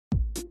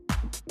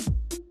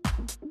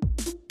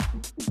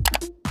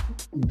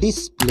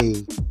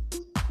Display.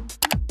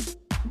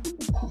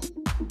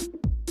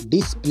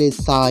 Display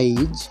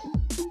size.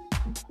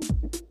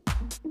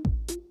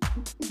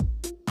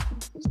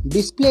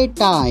 Display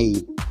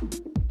type.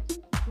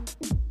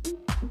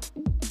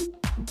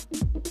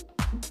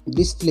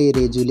 Display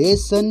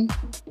resolution.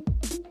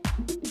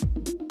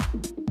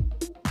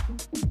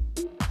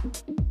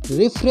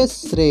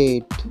 Refresh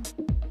rate.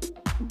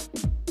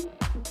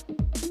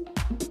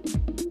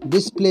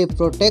 Display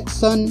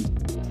protection.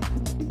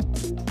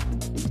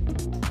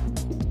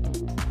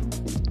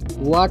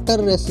 Water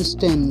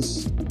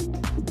resistance.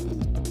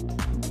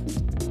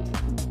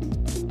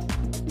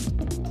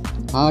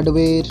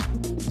 Hardware.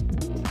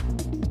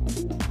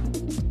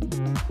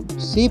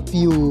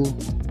 CPU.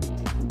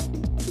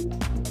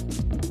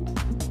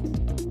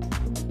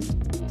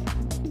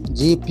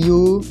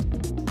 GPU.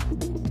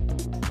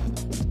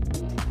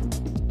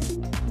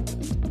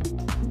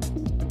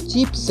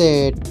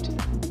 Chipset.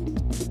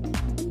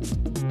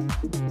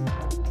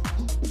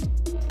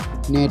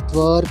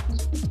 Network.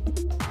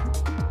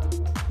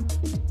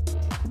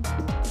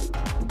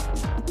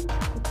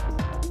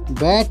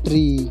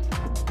 Battery.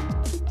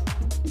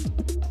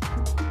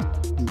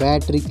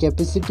 Battery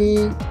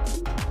capacity.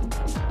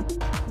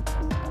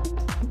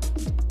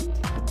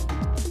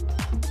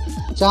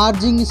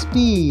 Charging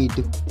speed.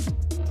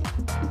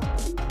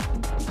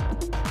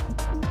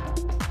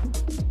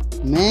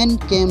 Main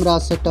camera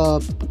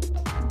setup.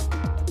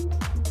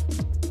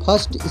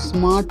 First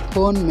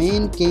smartphone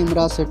main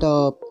camera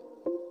setup.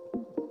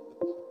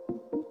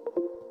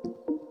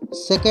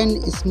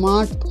 Second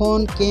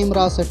smartphone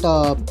camera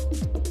setup.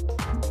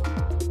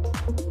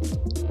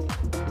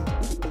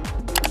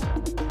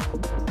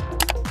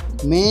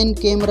 Main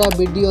camera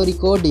video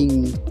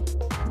recording.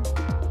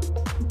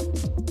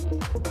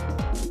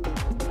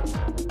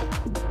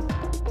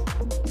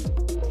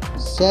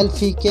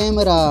 Selfie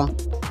camera.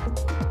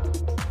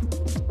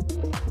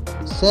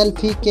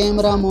 Selfie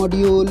camera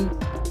module.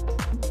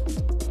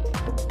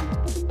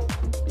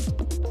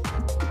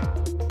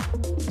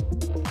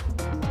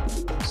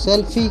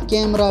 Selfie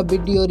camera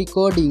video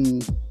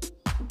recording.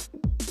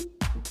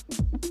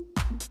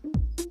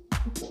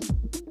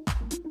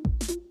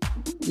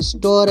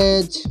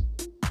 Storage.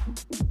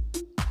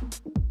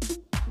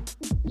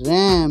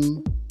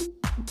 RAM.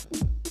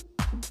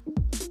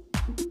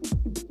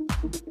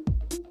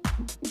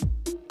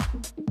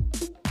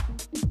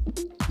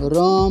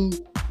 ROM.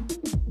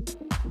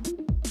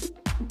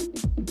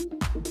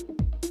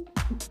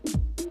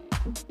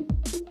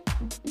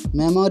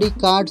 Memory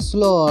card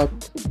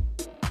slot.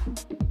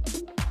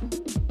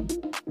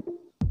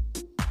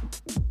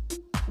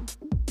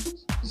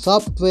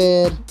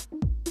 Software.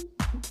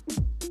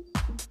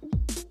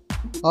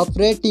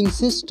 Operating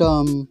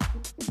system.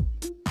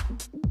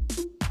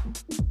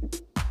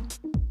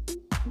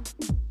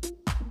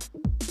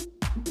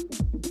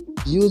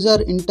 User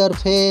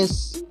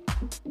interface.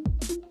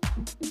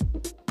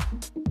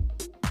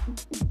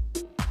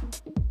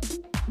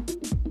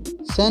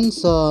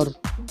 Sensor.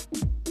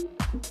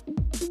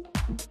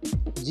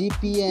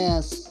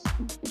 GPS.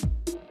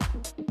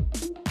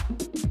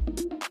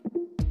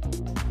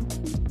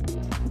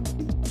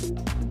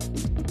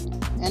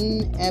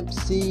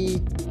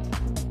 NFC.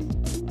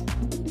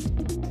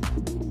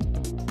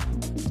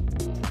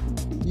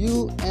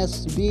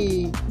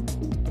 USB.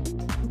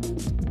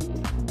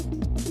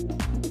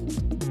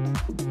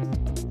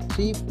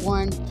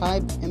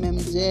 3.5 mm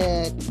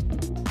jack.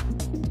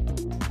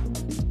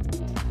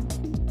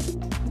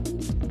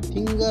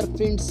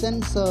 Fingerprint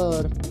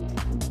sensor.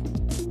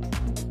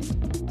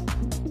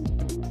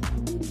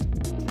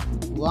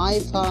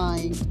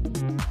 Wi-Fi.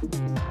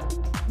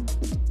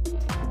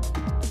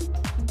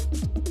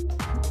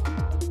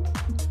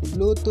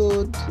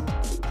 Bluetooth.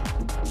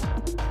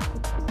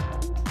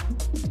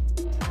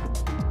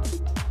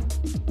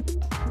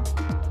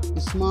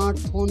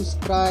 Smartphones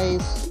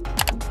price.